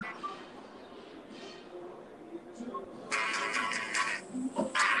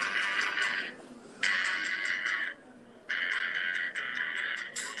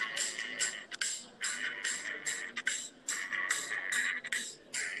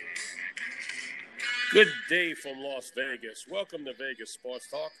Good day from Las Vegas. Welcome to Vegas Sports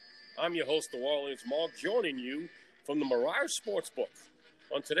Talk. I'm your host, New Orleans Mark, joining you from the Mirage Sportsbook.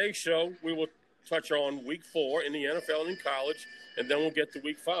 On today's show, we will touch on Week 4 in the NFL and in college, and then we'll get to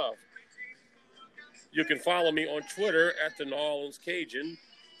Week 5. You can follow me on Twitter at the New Orleans Cajun,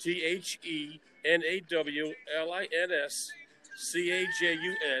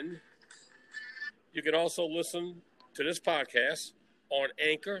 TheNawlinsCajun. You can also listen to this podcast on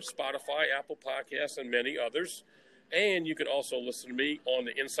Anchor, Spotify, Apple Podcasts, and many others. And you can also listen to me on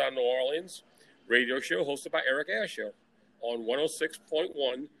the Inside New Orleans radio show hosted by Eric Asher on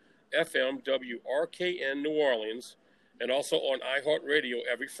 106.1 FM WRKN New Orleans, and also on iHeartRadio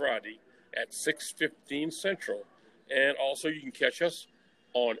every Friday at 6:15 Central. And also you can catch us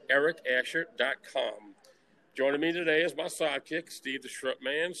on ericasher.com. Joining me today is my sidekick, Steve the Shrimp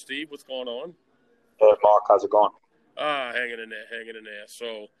Man. Steve, what's going on? Hey, Mark, how's it going? Hanging in there.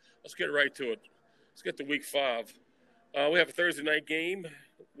 So let's get right to it. Let's get to Week 5. We have a Thursday night game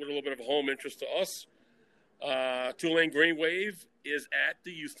with a little bit of a home interest to us. Tulane Green Wave is at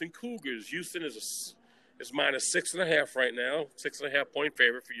the Houston Cougars. Houston is minus 6.5 right now, 6.5 point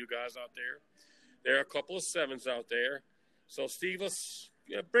favorite for you guys out there. There are a couple of sevens out there. So, Steve, let's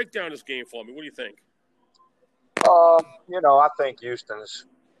break down this game for me. What do you think? I think Houston's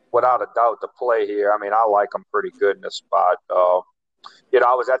without a doubt the play here. I mean, I like them pretty good in this spot. I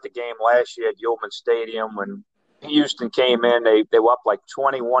was at the game last year at Yulman Stadium when Houston came in. They were up like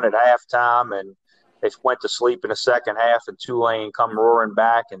 21 at halftime, and they went to sleep in the second half, and Tulane come roaring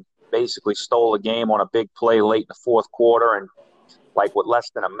back and basically stole the game on a big play late in the fourth quarter, and like with less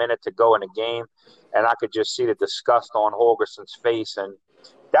than a minute to go in the game. And I could just see the disgust on Holgerson's face. And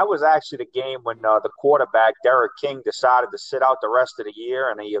that was actually the game when the quarterback, Derek King, decided to sit out the rest of the year,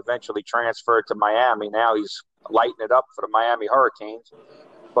 and he eventually transferred to Miami. Now he's lighting it up for the Miami Hurricanes.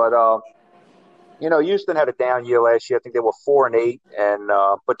 But, Houston had a down year last year. I think they were 4-8.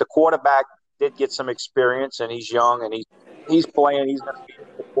 But the quarterback did get some experience, and he's young, and he's playing. He's going to be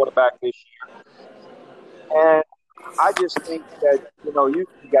the quarterback this year. And I just think that, you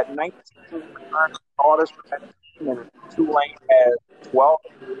got 19 starters for that team, and Tulane has 12.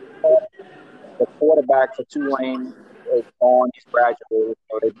 The quarterback for Tulane is gone. He's graduated.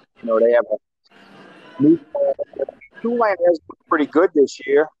 They have a new Tulane has been pretty good this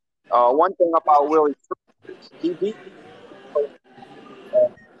year. One thing about Willie, he beat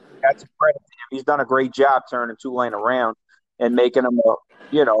that's a credit to him. He's done a great job turning Tulane around and making them a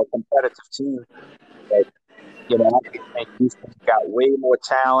competitive team. That, I think Houston's got way more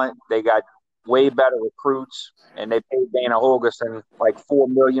talent. They got way better recruits, and they paid Dana Holgorsen like $4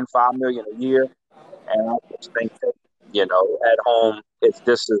 million, $5 million a year. And I just think that, at home,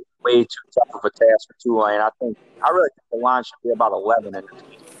 this is way too tough of a task for Tulane. I really think the line should be about 11. And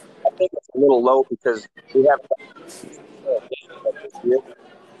I think it's a little low because we have this year.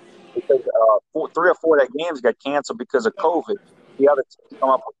 Because 3 or 4 of their games got canceled because of COVID. The other teams come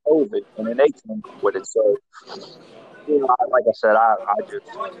up with COVID, and then they came up with it. So, like I said, I just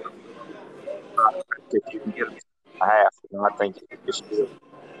if you can get them a half, I think you should do it.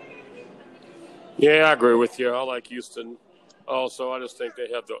 Yeah, I agree with you. I like Houston. Also, I just think they're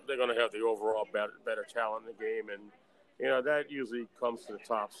going to have the overall better talent in the game, and that usually comes to the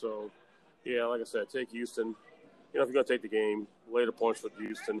top. So, yeah, like I said, take Houston. If you're going to take the game, lay the points with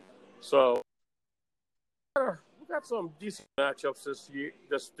Houston. So, we got some decent matchups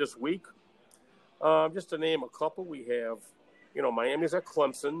this week. Just to name a couple, we have, Miami's at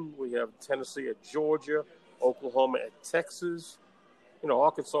Clemson. We have Tennessee at Georgia, Oklahoma at Texas.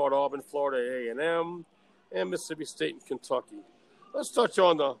 Arkansas at Auburn, Florida at A&M, and Mississippi State and Kentucky. Let's touch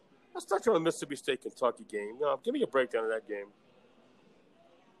on the Mississippi State-Kentucky game. Give me a breakdown of that game.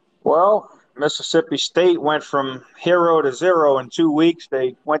 Well, Mississippi State went from 0 to 0 in 2 weeks.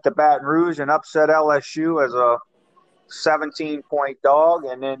 They went to Baton Rouge and upset LSU as a 17-point dog.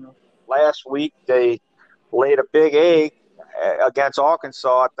 And then last week they laid a big egg against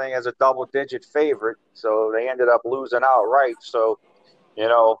Arkansas, I think, as a double-digit favorite. So they ended up losing outright. So,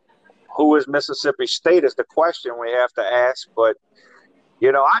 who is Mississippi State is the question we have to ask. But,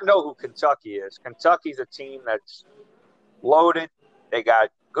 I know who Kentucky is. Kentucky's a team that's loaded. They got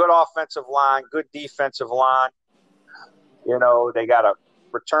good offensive line, good defensive line. They got a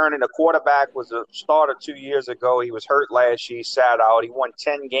return, and the quarterback was a starter 2 years ago. He was hurt last year. He sat out. He won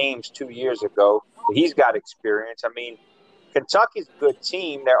 10 games 2 years ago. He's got experience. I mean, Kentucky's a good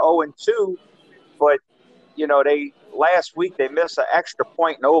team. They're 0-2, but, last week they missed an extra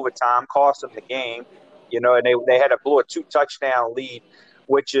point in overtime, cost them the game, and they had to blow a 2-touchdown lead,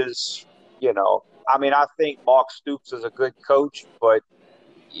 which is, I think Mark Stoops is a good coach, but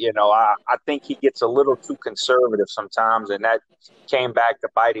I think he gets a little too conservative sometimes, and that came back to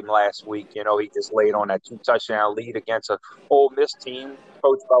bite him last week. He just laid on that 2 touchdown lead against an Ole Miss team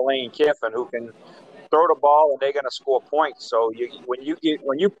coached by Lane Kiffin, who can throw the ball and they're going to score points. So when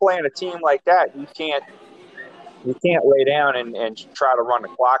you play in a team like that, you can't lay down and try to run the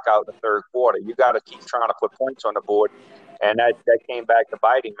clock out in the third quarter. You got to keep trying to put points on the board, and that came back to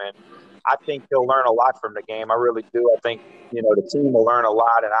bite him. And I think he'll learn a lot from the game. I really do. I think the team will learn a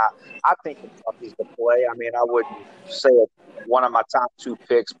lot, and I think Kentucky's the play. I mean, I wouldn't say it's one of my top 2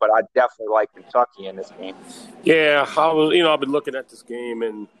 picks, but I definitely like Kentucky in this game. Yeah, I've been looking at this game,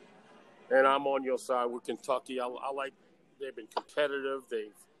 and I'm on your side with Kentucky. I like they've been competitive.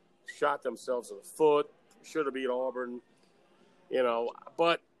 They've shot themselves in the foot. Should have beat Auburn,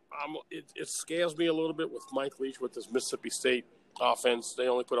 but it scares me a little bit with Mike Leach with this Mississippi State offense. They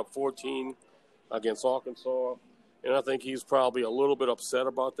only put up 14 against Arkansas, and I think he's probably a little bit upset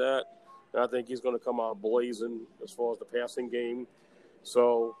about that. And I think he's going to come out blazing as far as the passing game.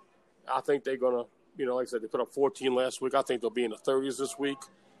 So I think they're going to, like I said, they put up 14 last week. I think they'll be in the 30s this week.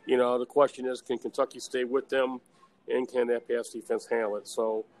 The question is, can Kentucky stay with them, and can that pass defense handle it?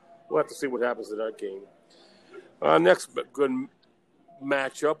 So we'll have to see what happens in that game. Next good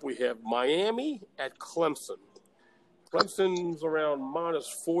matchup, we have Miami at Clemson. Clemson's around minus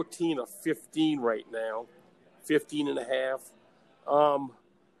 14 or 15 right now, 15.5.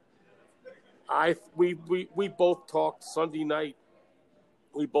 We both talked Sunday night.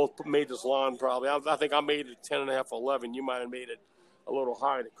 We both made this line probably. I think I made it 10.5, 11. You might have made it a little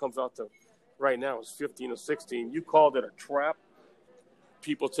higher. It comes out to right now it's 15 or 16. You called it a trap.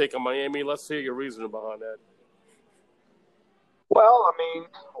 People taking Miami. Let's hear your reasoning behind that. Well, I mean,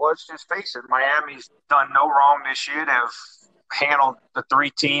 let's just face it. Miami's done no wrong this year. They've handled the 3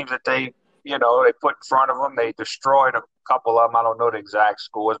 teams that they put in front of them. They destroyed a couple of them. I don't know the exact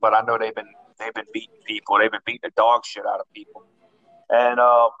scores, but I know they've been beating people. They've been beating the dog shit out of people. And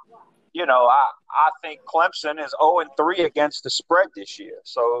I think Clemson is 0-3 against the spread this year.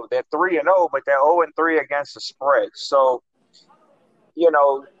 So they're 3-0, but they're 0-3 against the spread. So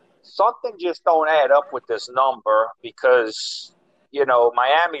something just don't add up with this number because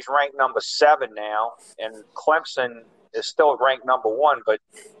Miami's ranked number 7 now, and Clemson is still ranked number 1. But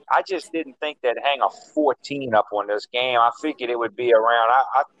I just didn't think they'd hang a 14 up on this game. I figured it would be around.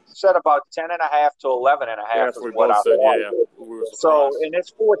 I said about 10.5 to 11.5 is what I said. Yeah. So, and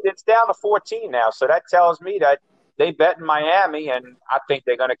it's down to 14 now. So that tells me that they bet in Miami, and I think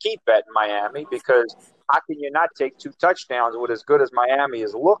they're going to keep betting Miami because how can you not take 2 touchdowns with as good as Miami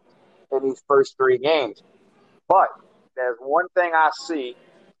has looked in these first 3 games? But there's one thing I see.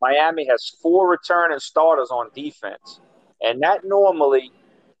 Miami has 4 returning starters on defense, and that normally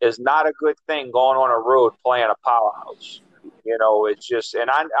is not a good thing going on a road playing a powerhouse. It's just – and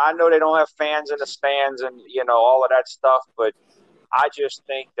I know they don't have fans in the stands and, all of that stuff, but I just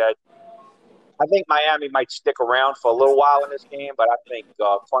think that – I think Miami might stick around for a little while in this game, but I think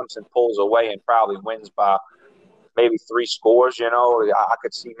Clemson pulls away and probably wins by maybe 3 scores. I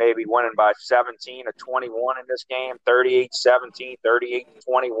could see maybe winning by 17 or 21 in this game, 38-17,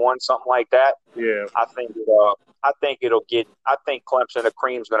 38-21, something like that. Yeah, I think it'll get. I think Clemson, the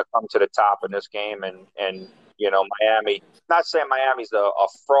cream's going to come to the top in this game, and Miami. Not saying Miami's a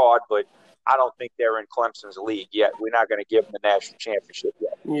fraud, but I don't think they're in Clemson's league yet. We're not going to give them the national championship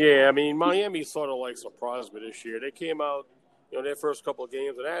yet. Yeah, I mean, Miami sort of like surprised me this year. They came out, their first couple of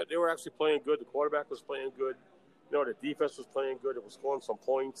games, and they were actually playing good. The quarterback was playing good. The defense was playing good. It was scoring some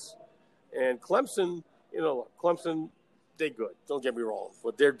points. And Clemson, they're good. Don't get me wrong.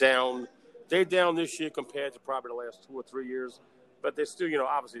 But they're down. They're down this year compared to probably the last 2 or 3 years. But they're still,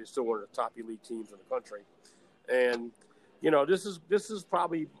 obviously they're still one of the top elite teams in the country. And, this is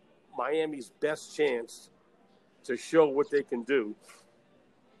probably Miami's best chance to show what they can do,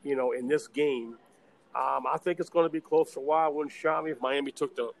 in this game. I think it's going to be close for a while. It wouldn't shock me if Miami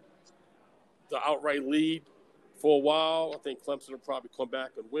took the outright lead for a while. I think Clemson will probably come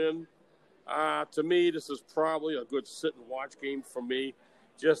back and win. To me, this is probably a good sit-and-watch game for me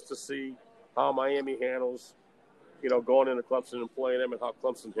just to see how Miami handles, going into Clemson and playing them and how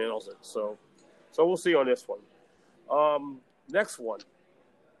Clemson handles it. So we'll see on this one. Next one.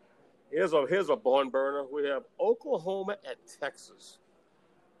 Here's a barn burner. We have Oklahoma at Texas.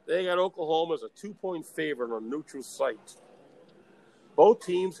 They got Oklahoma as a 2-point favorite on a neutral site. Both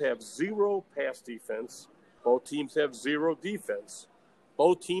teams have 0 pass defense. Both teams have 0 defense.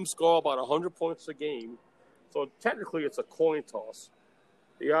 Both teams score about 100 points a game. So technically it's a coin toss.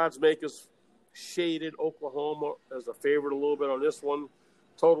 The odds makers shaded Oklahoma as a favorite a little bit on this one.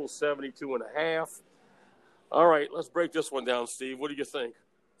 Total 72.5. All right, let's break this one down, Steve. What do you think?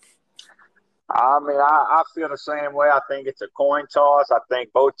 I mean, I feel the same way. I think it's a coin toss. I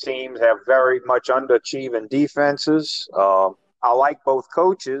think both teams have very much underachieving defenses. I like both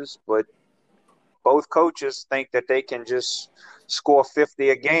coaches, but both coaches think that they can just score 50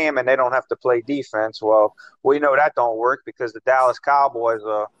 a game and they don't have to play defense. Well, we know that don't work because the Dallas Cowboys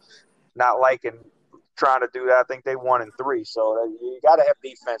are not liking trying to do that. I think they 1-3, so you got to have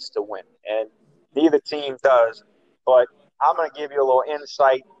defense to win, and neither team does. But I'm going to give you a little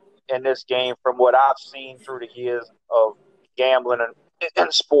insight in this game from what I've seen through the years of gambling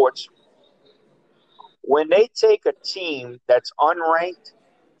and sports. When they take a team that's unranked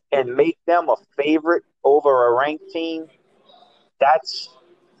and make them a favorite over a ranked team, that's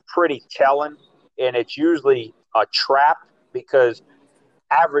pretty telling. And it's usually a trap because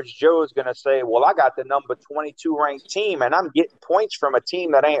average Joe is going to say, well, I got the number 22 ranked team and I'm getting points from a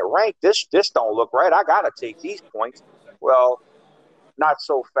team that ain't ranked. This don't look right. I got to take these points. Well, not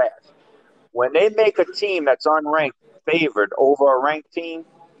so fast. When they make a team that's unranked favored over a ranked team,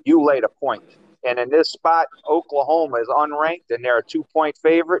 you lay the points. And in this spot, Oklahoma is unranked and they're a 2-point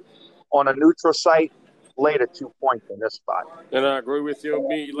favorite on a neutral site. Lay the 2 points in this spot. And I agree with you.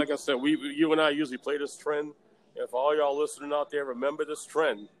 Me, like I said, you and I usually play this trend. And for all y'all listening out there, remember this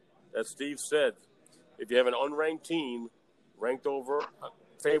trend that Steve said. If you have an unranked team,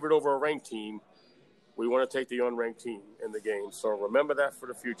 favored over a ranked team, we want to take the unranked team in the game. So remember that for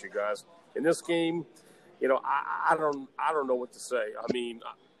the future, guys. In this game, I don't know what to say. I mean,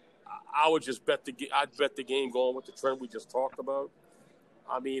 I would just I'd bet the game going with the trend we just talked about.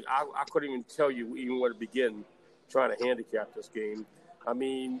 I mean, I couldn't even tell you even where to begin trying to handicap this game. I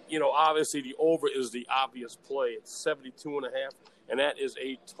mean, obviously the over is the obvious play. It's 72.5, and that is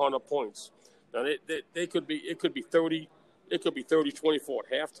a ton of points. Now it could be 30, it could be 30-24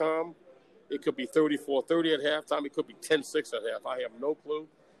 at halftime. It could be 34-30 at halftime. It could be 10-6 at half. I have no clue.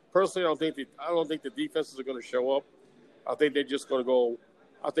 Personally, I don't think the defenses are going to show up. I think they're just going to go.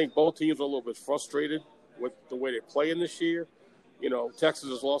 I think both teams are a little bit frustrated with the way they're playing this year. Texas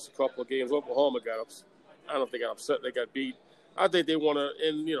has lost a couple of games. Oklahoma I don't think got upset. They got beat. I think they want to,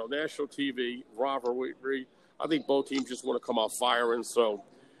 in national TV rivalry. I think both teams just want to come out firing. So,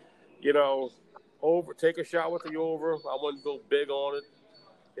 take a shot with the over. I wouldn't go big on it.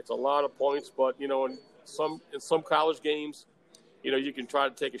 It's a lot of points, but in some college games, you can try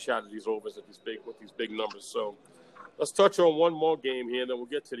to take a shot at these overs with these big numbers. So, let's touch on one more game here, and then we'll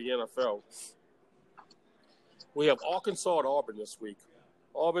get to the NFL. We have Arkansas at Auburn this week.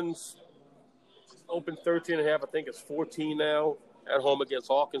 Auburn's open 13.5. I think it's 14 now at home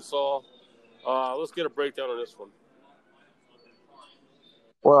against Arkansas. Let's get a breakdown on this one.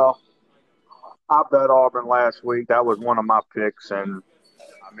 Well, I bet Auburn last week. That was one of my picks, and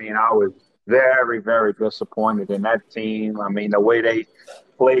I mean, I was very, very disappointed in that team. I mean, the way they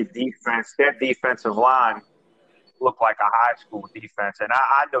played defense, their defensive line looked like a high school defense, and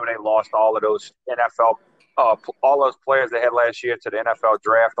I know they lost all of those NFL. All those players they had last year to the NFL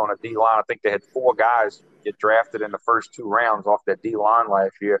draft on a D line. I think they had 4 guys get drafted in the first 2 rounds off that D line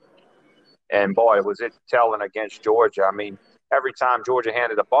last year. And boy, was it telling against Georgia. I mean, every time Georgia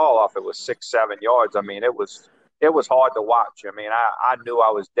handed the ball off, it was 6-7 yards. I mean, it was hard to watch. I mean, I knew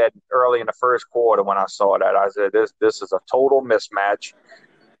I was dead early in the first quarter when I saw that. I said, this is a total mismatch.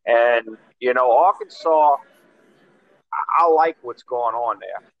 And, Arkansas, I like what's going on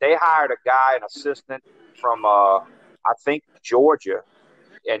there. They hired a guy, an assistant from, I think, Georgia,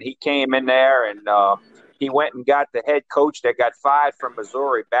 and he came in there and he went and got the head coach that got fired from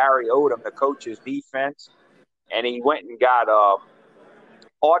Missouri, Barry Odom, the coach's defense, and he went and got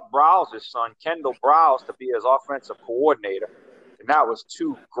Art Browse's son, Kendall Browse, to be his offensive coordinator. And that was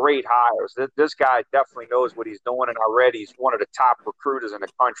 2 great hires. This guy definitely knows what he's doing, and already he's one of the top recruiters in the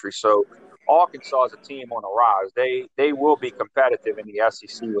country. So Arkansas is a team on the rise. They will be competitive in the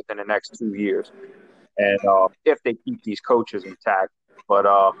SEC within the next 2 years, and if they keep these coaches intact. But,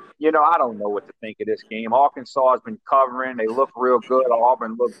 I don't know what to think of this game. Arkansas has been covering. They look real good.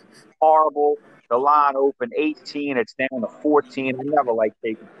 Auburn looks horrible. The line opened 18. It's down to 14. I never like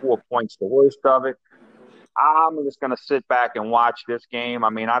taking 4 points, the worst of it. I'm just going to sit back and watch this game. I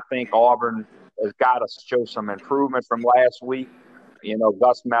mean, I think Auburn has got to show some improvement from last week.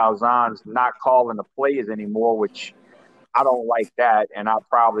 Gus Malzahn's not calling the plays anymore, which I don't like that, and I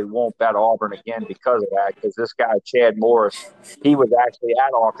probably won't bet Auburn again because of that, because this guy, Chad Morris, he was actually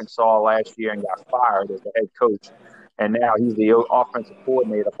at Arkansas last year and got fired as the head coach, and now he's the offensive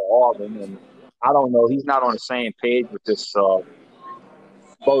coordinator for Auburn, and I don't know. He's not on the same page with this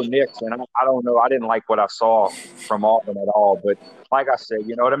Bo Nix, and I don't know. I didn't like what I saw from Auburn at all, but like I said,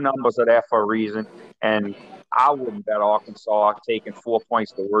 them numbers are there for a reason, and I wouldn't bet Arkansas taking 4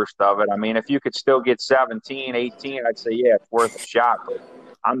 points, the worst of it. I mean, if you could still get 17, 18, I'd say, yeah, it's worth a shot. But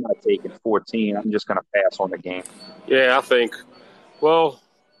I'm not taking 14. I'm just going to pass on the game. Yeah, I think. Well,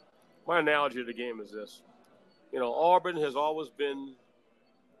 my analogy to the game is this. Auburn has always been,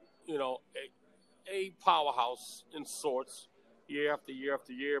 a powerhouse in sorts year after year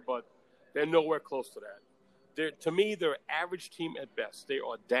after year, but they're nowhere close to that. To me, they're an average team at best. They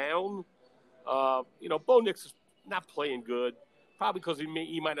are down. Bo Nix is not playing good, probably because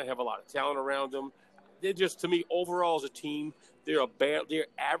he might not have a lot of talent around him. They're just, to me, overall as a team, they're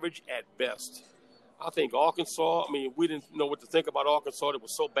average at best. I think Arkansas, we didn't know what to think about Arkansas. It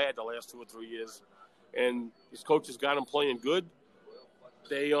was so bad the last 2 or 3 years. And his coaches got him playing good.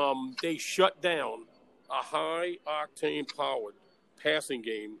 They shut down a high-octane powered passing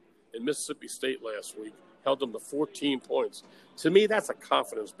game in Mississippi State last week, held them to 14 points. To me, that's a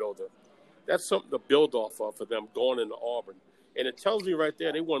confidence builder. That's something to build off of for them going into Auburn. And it tells me right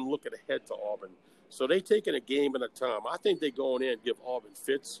there they want to look ahead to Auburn. So they taking a game at a time. I think they go in there and give Auburn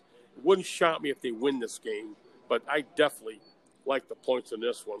fits. It wouldn't shock me if they win this game, but I definitely like the points in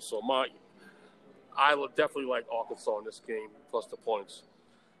this one. So I would definitely like Arkansas in this game plus the points.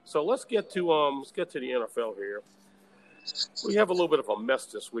 So let's get to the NFL here. We have a little bit of a mess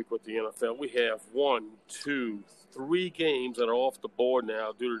this week with the NFL. We have 1, 2, 3 games that are off the board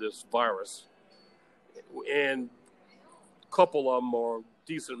now due to this virus, and a couple of them are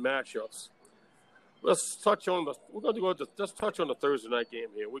decent matchups. Let's touch on the Thursday night game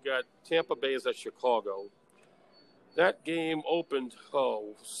here. We got Tampa Bay is at Chicago. That game opened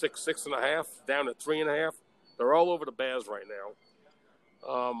 6.5, down to 3.5. They're all over the Bears right now.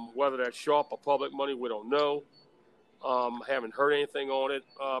 Whether that's sharp or public money, we don't know. Haven't heard anything on it.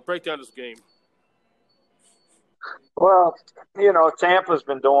 Break down this game. Well, Tampa's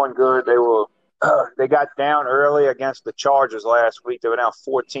been doing good. They got down early against the Chargers last week. They were down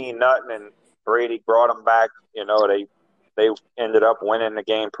 14-0, and Brady brought them back. They ended up winning the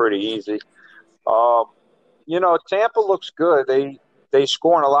game pretty easy. Tampa looks good. They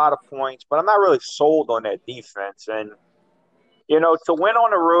scoring a lot of points, but I'm not really sold on that defense. And to win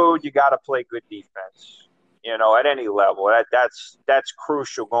on the road, you got to play good defense. At any level, that's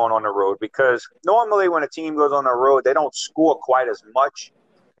crucial going on the road, because normally when a team goes on the road, they don't score quite as much.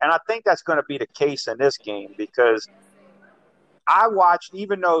 And I think that's going to be the case in this game, because I watched,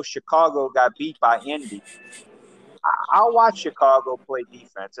 even though Chicago got beat by Indy, I watched Chicago play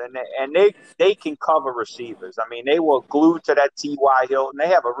defense, and they can cover receivers. They were glued to that T.Y. Hilton. They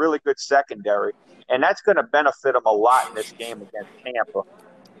have a really good secondary, and that's going to benefit them a lot in this game against Tampa.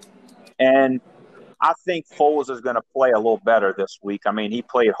 And I think Foles is going to play a little better this week. He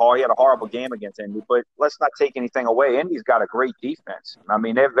played hard. He had a horrible game against Indy, but let's not take anything away. Indy's got a great defense.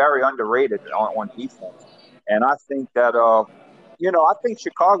 They're very underrated on defense. And I think that, I think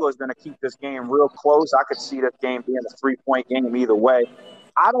Chicago is going to keep this game real close. I could see this game being a 3-point game either way.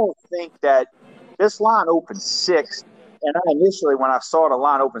 I don't think that this line opened 6. And initially, when I saw the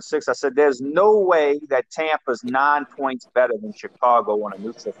line open 6, I said, there's no way that Tampa's 9 points better than Chicago on a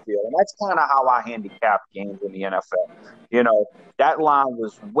neutral field. And that's kind of how I handicap games in the NFL. That line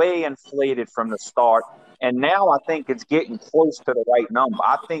was way inflated from the start. And now I think it's getting close to the right number.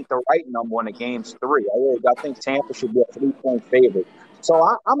 I think the right number in the game's 3. I think Tampa should be a 3-point favorite. So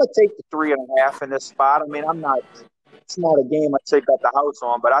I'm going to take the 3.5 in this spot. It's not a game I take out the house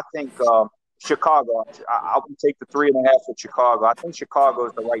on, but I think Chicago. I'll take the 3.5 for Chicago. I think Chicago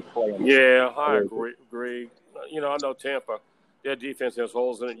is the right play. I agree. I know Tampa. Their defense has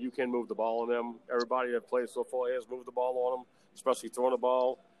holes in it. You can move the ball on them. Everybody that plays so far has moved the ball on them, especially throwing the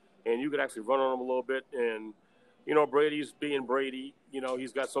ball. And you could actually run on them a little bit. And, Brady's being Brady.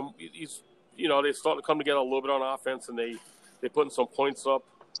 He's got some – they're starting to come together a little bit on offense, and they're putting some points up.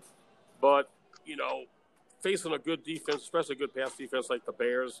 But, facing a good defense, especially a good pass defense like the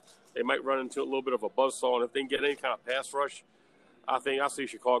Bears, they might run into a little bit of a buzzsaw. And if they can get any kind of pass rush, I see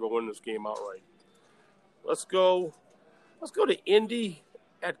Chicago winning this game outright. Let's go to Indy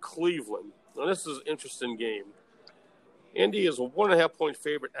at Cleveland. Now, this is an interesting game. Indy is a 1.5-point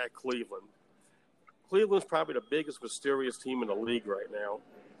favorite at Cleveland. Cleveland's probably the biggest mysterious team in the league right now.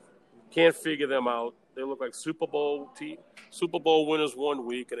 Can't figure them out. They look like Super Bowl winners one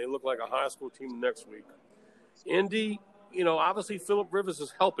week, and they look like a high school team the next week. Indy, obviously Phillip Rivers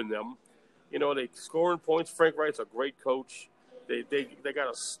is helping them. They scoring points. Frank Wright's a great coach. They got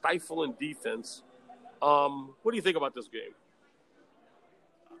a stifling defense. What do you think about this game?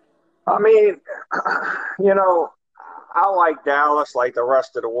 I like Dallas like the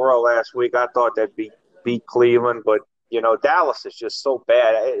rest of the world last week. I thought they'd beat Cleveland, but Dallas is just so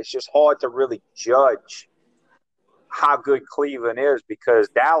bad. It's just hard to really judge how good Cleveland is because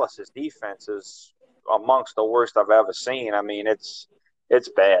Dallas's defense is amongst the worst I've ever seen. I mean, it's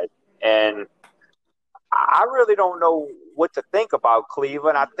bad, and I really don't know what to think about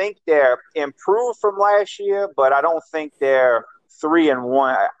Cleveland. I think they're improved from last year, but I don't think they're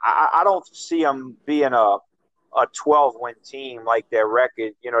 3-1. I don't see them being a 12-win team like their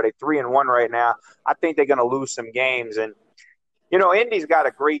record. You know, they're 3-1 right now. I think they're going to lose some games, and Indy's got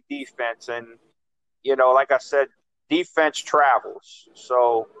a great defense, and like I said, defense travels.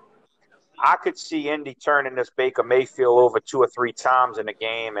 So I could see Indy turning this Baker Mayfield over 2 or 3 times in a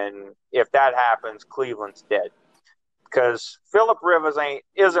game, and if that happens, Cleveland's dead. Because Phillip Rivers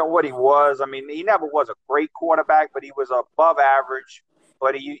isn't what he was. I mean, he never was a great quarterback, but he was above average.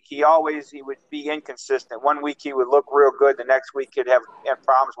 But he would be inconsistent. One week he would look real good, the next week he'd have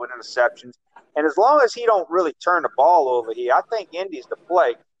problems with interceptions. And as long as he don't really turn the ball over here, I think Indy's the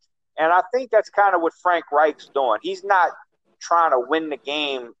play. And I think that's kind of what Frank Reich's doing. He's not trying to win the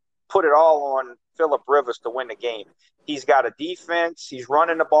game, put it all on Phillip Rivers to win the game. He's got a defense. He's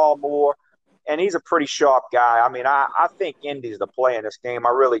running the ball more, and he's a pretty sharp guy. I mean, I think Indy's the play in this game.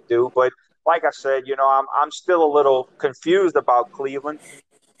 I really do. But like I said, I'm still a little confused about Cleveland.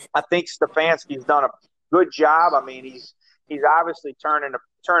 I think Stefanski's done a good job. I mean, he's obviously turning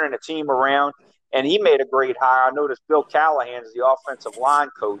the team around, and he made a great hire. I noticed Bill Callahan's the offensive line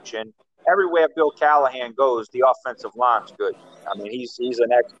coach, and everywhere Bill Callahan goes, the offensive line's good. I mean, he's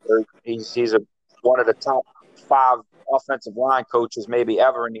an expert. He's one of the top 5 offensive line coaches maybe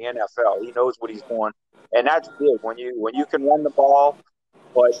ever in the NFL. He knows what he's doing, and that's big when you can run the ball.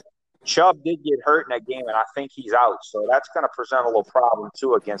 But Chubb did get hurt in that game, and I think he's out. So that's going to present a little problem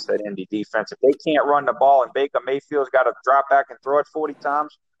too against that Indy defense. If they can't run the ball and Baker Mayfield's got to drop back and throw it 40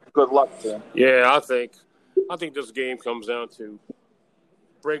 times, good luck to him. Yeah, I think this game comes down to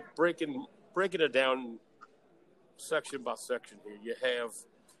breaking it down section by section here. You have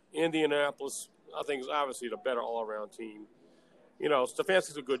Indianapolis, I think, is obviously the better all-around team.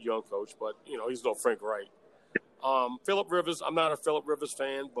 Stefanski's a good young coach, but, he's no Frank Reich. Phillip Rivers, I'm not a Phillip Rivers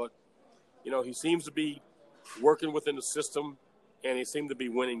fan, but, he seems to be working within the system, and he seems to be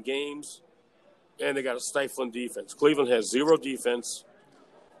winning games, and they got a stifling defense. Cleveland has 0 defense,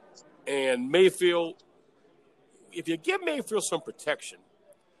 and Mayfield, if you give Mayfield some protection,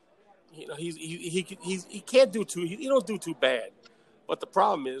 he can't do too. He don't do too bad, but the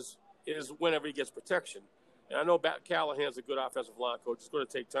problem is whenever he gets protection. And I know Callahan's a good offensive line coach. It's going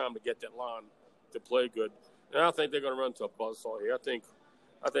to take time to get that line to play good. And I think they're going to run to a buzzsaw here. I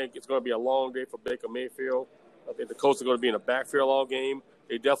think it's going to be a long day for Baker Mayfield. I think the Colts are going to be in the backfield all game.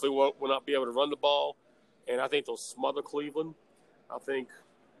 They definitely will not be able to run the ball, and I think they'll smother Cleveland.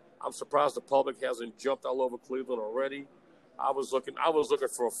 I'm surprised the public hasn't jumped all over Cleveland already. I was looking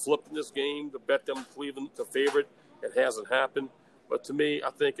for a flip in this game to bet them Cleveland the favorite. It hasn't happened. But to me, I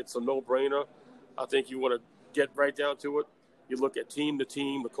think it's a no-brainer. I think you want to get right down to it. You look at team to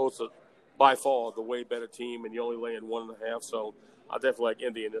team. The Colts are by far the way better team, and you only lay in 1.5. So I definitely like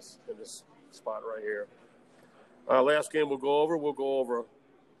Indy in this spot right here. Last game we'll go over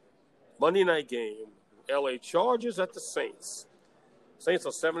Monday night game. L.A. Chargers at the Saints. Saints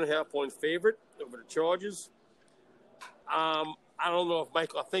are 7.5-point favorite over the Chargers. I don't know if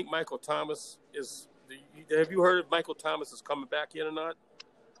I think Michael Thomas is. Have you heard if Michael Thomas is coming back yet or not?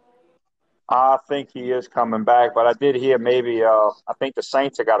 I think he is coming back, but I did hear maybe. I think the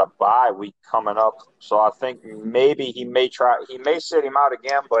Saints have got a bye week coming up, so I think maybe he may sit him out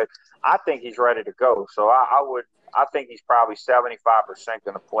again, but I think he's ready to go. So I think he's probably 75%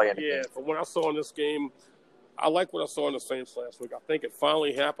 going to play in the game. From what I saw in this game, I like what I saw in the Saints last week. I think it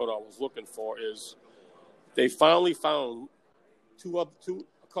finally happened. I was looking for is they finally found a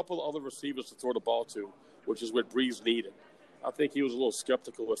couple of other receivers to throw the ball to, which is what Breeze needed. I think he was a little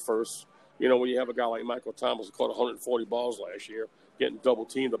skeptical at first. When you have a guy like Michael Thomas who caught 140 balls last year, getting double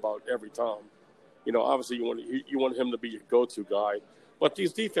teamed about every time. Obviously you want him to be your go-to guy. But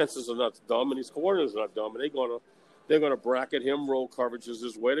these defenses are not dumb, and these coordinators are not dumb, and they're gonna bracket him, roll coverages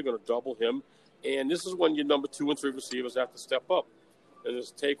his way. They're gonna double him, and this is when your number 2 and 3 receivers have to step up. And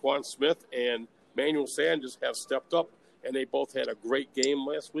it's Taquan Smith and Manuel Sanders have stepped up, and they both had a great game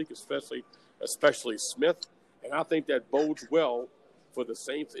last week, especially Smith. And I think that bodes well for the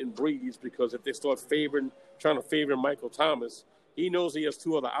Saints and Breeze, because if they start trying to favor Michael Thomas, he knows he has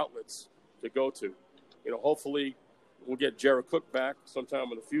 2 other outlets to go to. Hopefully we'll get Jared Cook back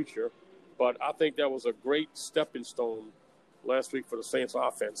sometime in the future. But I think that was a great stepping stone last week for the Saints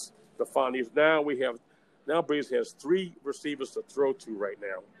offense to find these. Now Breeze has 3 receivers to throw to right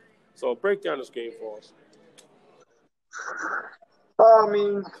now. So break down this game for us. I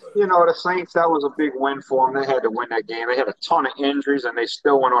mean, the Saints, that was a big win for them. They had to win that game. They had a ton of injuries, and they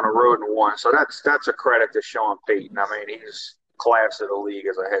still went on the road and won. So that's a credit to Sean Payton. I mean, he's class of the league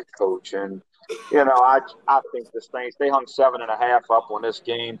as a head coach. And, I think the Saints, they hung 7.5 up on this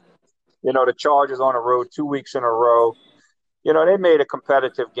game. The Chargers on the road 2 weeks in a row. They made a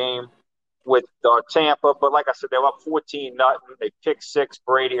competitive game with Tampa, but like I said, they were up 14-0. They picked six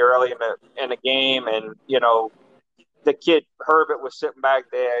Brady early in the game, and the kid Herbert was sitting back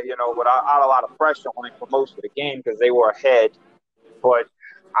there, without a lot of pressure on him for most of the game because they were ahead. But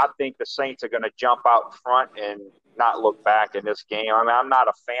I think the Saints are going to jump out front and not look back in this game. I mean, I'm not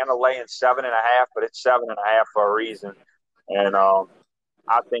a fan of laying 7.5, but it's 7.5 for a reason. And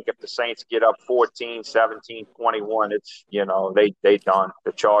I think if the Saints get up 14, 17, 21, it's, they done.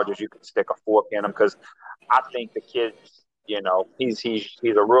 The Chargers, you can stick a fork in them because I think the kid, he's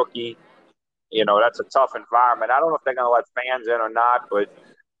a rookie. That's a tough environment. I don't know if they're going to let fans in or not, but,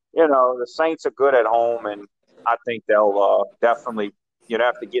 the Saints are good at home, and I think they'll definitely,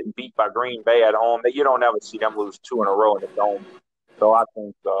 after getting beat by Green Bay at home, that you don't ever see them lose two in a row in the Dome. So I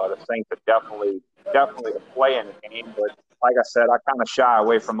think the Saints are definitely a play in the game, but like I said, I kind of shy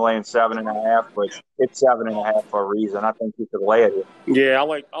away from laying 7.5, but it's 7.5 for a reason. I think you could lay it. Yeah,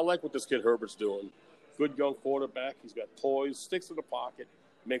 I like what this kid Herbert's doing. Good young quarterback. He's got poise, sticks in the pocket,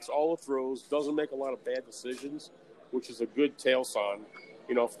 makes all the throws, doesn't make a lot of bad decisions, which is a good tail sign,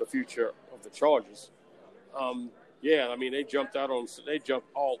 for the future of the Chargers. Yeah, I mean, they jumped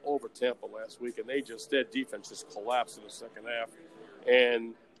all over Tampa last week, and their defense just collapsed in the second half,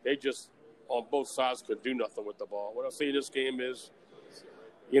 and they just on both sides could do nothing with the ball. What I see in this game is,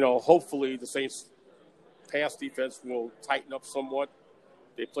 hopefully the Saints' pass defense will tighten up somewhat.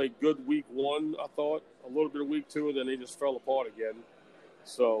 They played good week one, I thought, a little bit of week two, and then they just fell apart again.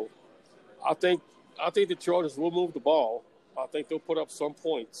 So I think the Chargers will move the ball. I think they'll put up some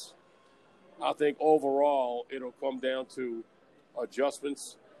points. I think overall it'll come down to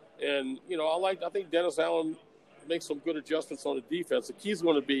adjustments. And, I think Dennis Allen makes some good adjustments on the defense. The key is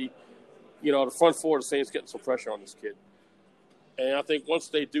going to be, the front four of the Saints getting some pressure on this kid. And I think once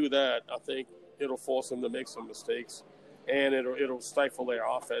they do that, I think it'll force them to make some mistakes. And it'll stifle their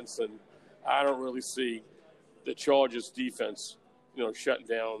offense. And I don't really see the Chargers defense, shutting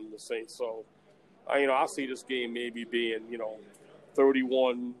down the Saints. So, I see this game maybe being,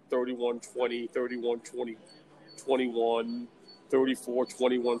 31, 20, 31, 20, 21, 34,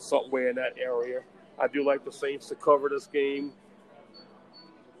 21, somewhere in that area. I do like the Saints to cover this game.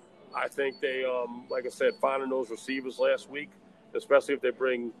 I think they, like I said, finding those receivers last week, especially if they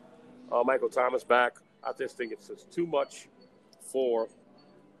bring Michael Thomas back, I just think it's just too much for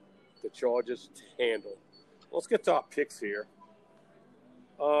the Chargers to handle. Let's get to our picks here.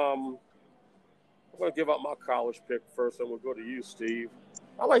 I'm going to give out my college pick first, and we'll go to you, Steve.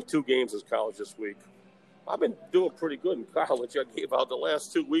 I like 2 games as college this week. I've been doing pretty good in college. I gave out the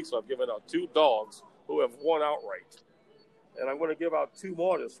last 2 weeks. I've given out 2 dogs who have won outright. And I'm going to give out 2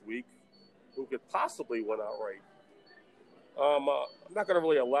 more this week who could possibly win outright. I'm not going to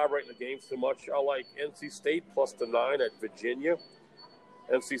really elaborate in the games too much. I like NC State plus the 9 at Virginia.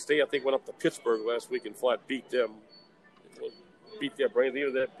 NC State, I think, went up to Pittsburgh last week and flat beat them. Beat their brains.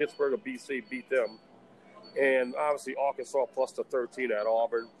 Either that Pittsburgh or BC beat them. And obviously Arkansas plus the 13 at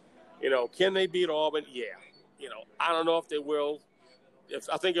Auburn. Can they beat Auburn? Yeah. I don't know if they will.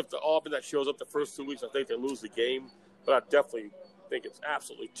 I think if the Auburn that shows up the first 2 weeks, I think they lose the game. But I definitely think it's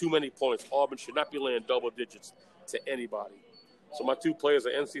absolutely too many points. Auburn should not be laying double digits to anybody. So my 2 players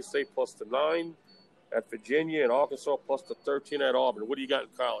are NC State plus the 9 at Virginia and Arkansas plus the 13 at Auburn. What do you got in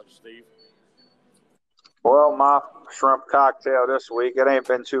college, Steve? Well, my shrimp cocktail this week, it ain't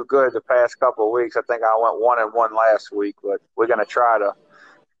been too good the past couple of weeks. I think I went 1-1 last week, but we're gonna try to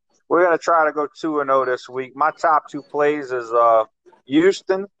go 2-0 this week. My top 2 plays is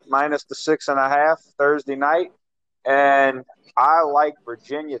Houston minus the 6.5 Thursday night, and I like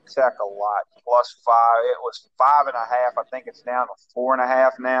Virginia Tech a lot plus 5. It was 5.5. I think it's down to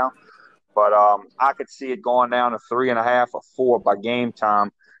 4.5 now, but I could see it going down to 3.5 or 4 by game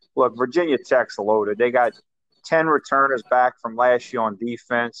time. Look, Virginia Tech's loaded. They got 10 returners back from last year on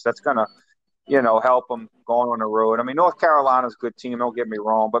defense. That's going to, help them going on the road. I mean, North Carolina's a good team, don't get me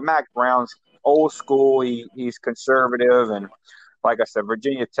wrong, but Mac Brown's old school. He's conservative, and like I said,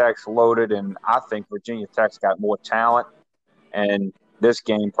 Virginia Tech's loaded, and I think Virginia Tech's got more talent, and this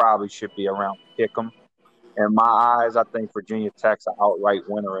game probably should be around pick 'em. In my eyes, I think Virginia Tech's an outright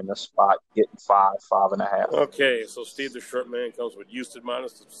winner in this spot, getting 5.5. Okay, so Steve the Shrimp Man comes with Houston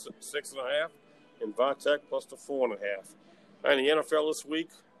minus the 6.5 and Vitek plus the 4.5. And the NFL this week,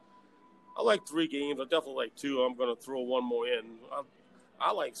 I like 3 games. I definitely like 2. I'm going to throw one more in.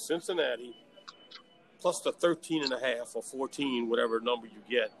 I like Cincinnati plus the 13.5 or 14, whatever number you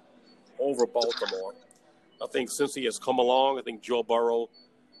get, over Baltimore. I think since he has come along, I think Joe Burrow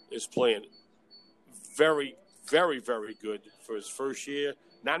is playing very, very, very good for his first year.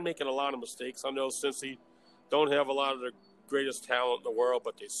 Not making a lot of mistakes. I know Cincy don't have a lot of the greatest talent in the world,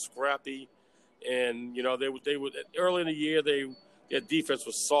 but they're scrappy. And they would early in the year their defense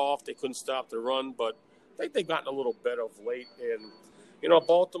was soft. They couldn't stop the run, but I think they've gotten a little better of late. And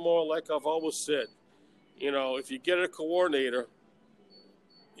Baltimore, like I've always said, if you get a coordinator,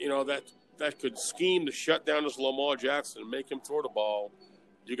 that could scheme to shut down this Lamar Jackson and make him throw the ball.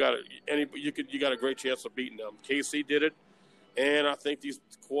 You got a great chance of beating them. KC did it, and I think these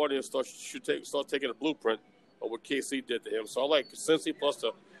coordinators should start taking a blueprint of what KC did to him. So I like Cincy plus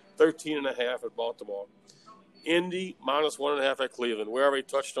the 13.5 at Baltimore. Indy minus 1.5 at Cleveland. We already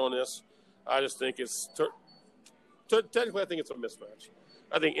touched on this. I just think it's technically I think it's a mismatch.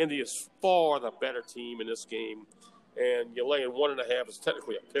 I think Indy is far the better team in this game, and you're laying 1.5 is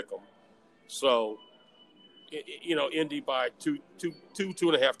technically a pick 'em. So, Indy by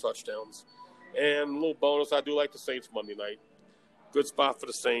 2.5 touchdowns. And a little bonus, I do like the Saints Monday night. Good spot for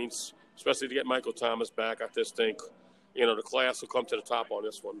the Saints, especially to get Michael Thomas back. I just think, the class will come to the top on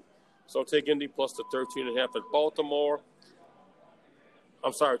this one. So take Indy plus the 13.5 at Baltimore.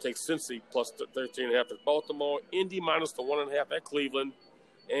 I'm sorry, take Cincy plus the 13.5 at Baltimore. Indy minus the 1.5 at Cleveland.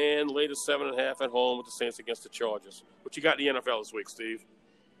 And lay the 7.5 at home with the Saints against the Chargers. What you got in the NFL this week, Steve?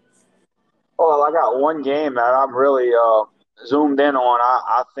 Well, I got one game that I'm really zoomed in on.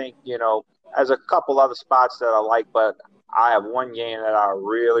 I think, there's a couple other spots that I like, but I have one game that I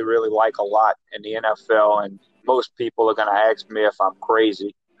really, really like a lot in the NFL, and most people are going to ask me if I'm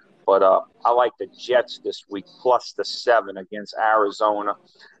crazy. But I like the Jets this week, plus the 7 against Arizona.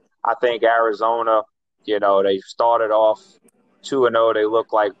 I think Arizona, they started off 2-0. They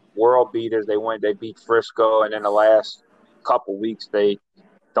look like world beaters. They beat Frisco, and in the last couple weeks, they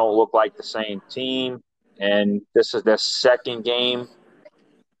don't look like the same team. And this is their second game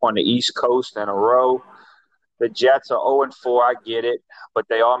on the East Coast in a row. The Jets are 0-4, I get it, but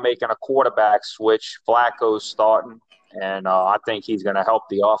they are making a quarterback switch. Flacco's starting, and I think he's going to help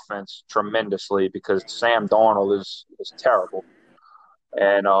the offense tremendously because Sam Darnold is terrible.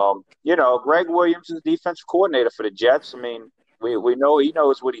 And, Greg Williams is the defensive coordinator for the Jets. I mean, we know he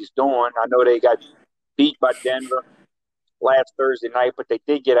knows what he's doing. I know they got beat by Denver last Thursday night, but they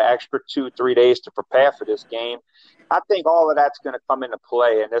did get an extra 2-3 days to prepare for this game. I think all of that's going to come into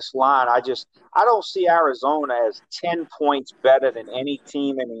play. And this line, I don't see Arizona as 10 points better than any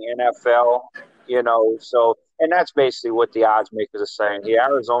team in the NFL, So, and that's basically what the odds makers are saying here.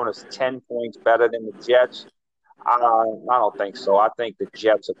 Arizona's 10 points better than the Jets. I don't think so. I think the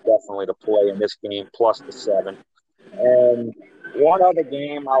Jets are definitely the play in this game, plus the 7. And one other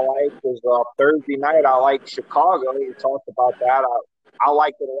game I like is Thursday night. I like Chicago. We talked about that. I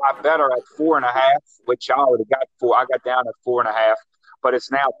like it a lot better at 4.5, which I already got 4. I got down at 4.5, but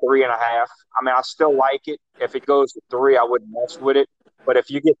it's now 3.5. I mean, I still like it. If it goes to 3, I wouldn't mess with it. But if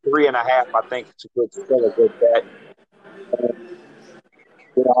you get 3.5, I think it's still a good bet.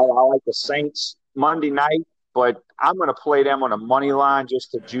 I like the Saints Monday night, but I'm going to play them on a money line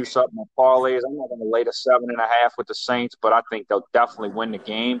just to juice up my parlays. I'm not going to lay the 7.5 with the Saints, but I think they'll definitely win the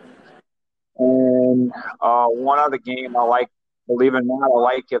game. And one other game I like, believe it or not, I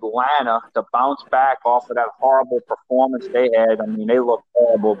like Atlanta to bounce back off of that horrible performance they had. I mean, they look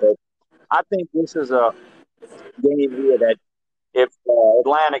horrible, but I think this is a game here that if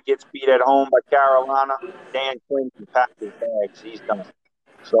Atlanta gets beat at home by Carolina, Dan Quinn can pack his bags. He's done.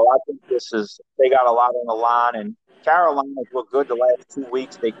 So I think they got a lot on the line, and Carolina's looked good the last 2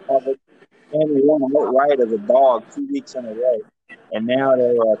 weeks. They covered and they won outright as a dog 2 weeks in a row. And now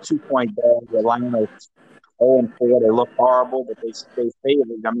they're a 2-point dog. Atlanta's 0-4. They look horrible, but they stay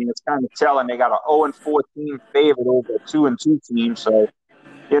favored. I mean, it's kind of telling. They got an 0-4 team favored over a 2-2 team. So,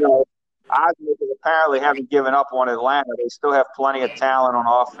 Oddsmakers apparently haven't given up on Atlanta. They still have plenty of talent on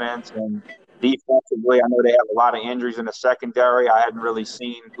offense and defensively. I know they have a lot of injuries in the secondary. I hadn't really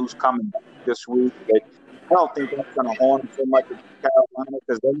seen who's coming back this week, but I don't think that's going to harm them so much as Carolina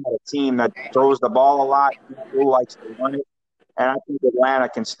because they're not a team that throws the ball a lot. Who likes to run it. And I think Atlanta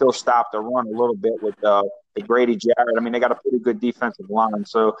can still stop the run a little bit with the Grady Jarrett. I mean, they got a pretty good defensive line.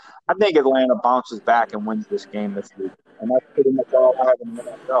 So I think Atlanta bounces back and wins this game this week. And that's pretty much all I have in the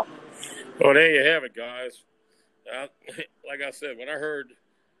NFL. Well, there you have it, guys. Like I said, when I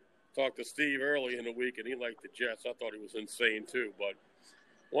talked to Steve early in the week and he liked the Jets, I thought he was insane too. But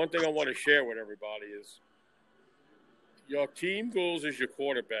one thing I want to share with everybody is your team goes as your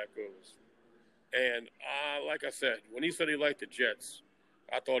quarterback goes. And like I said, when he said he liked the Jets,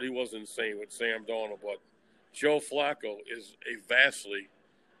 I thought he was insane with Sam Darnold. But Joe Flacco is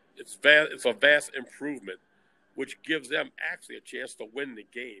it's a vast improvement, which gives them actually a chance to win the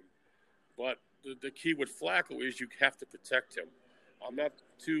game. But the key with Flacco is you have to protect him. I'm not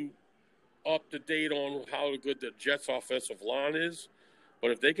too up to date on how good the Jets' offensive line is,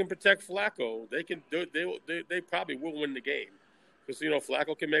 but if they can protect Flacco, they probably will win the game because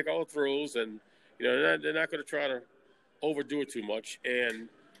Flacco can make all the throws, and they're not going to try to overdo it too much. And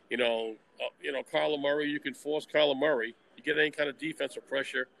Kyler Murray, you can force Kyler Murray. You get any kind of defensive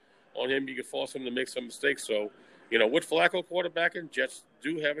pressure on him, you can force him to make some mistakes. So, with Flacco quarterbacking, Jets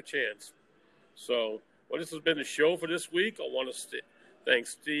do have a chance. So, this has been the show for this week. I want to thank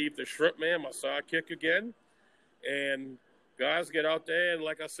Steve, the Shrimp Man, my sidekick again. And guys, get out there. And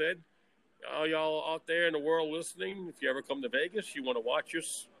like I said, all y'all out there in the world listening, if you ever come to Vegas, you want to watch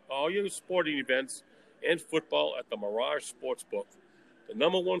all your sporting events and football at the Mirage Sportsbook, the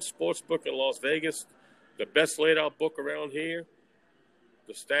 #1 sports book in Las Vegas, the best laid out book around here.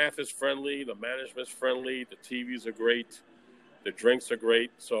 The staff is friendly, the management's friendly, the TVs are great, the drinks are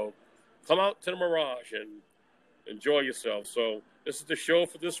great. So come out to the Mirage and enjoy yourself. So this is the show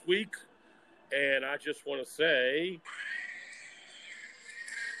for this week, and I just want to say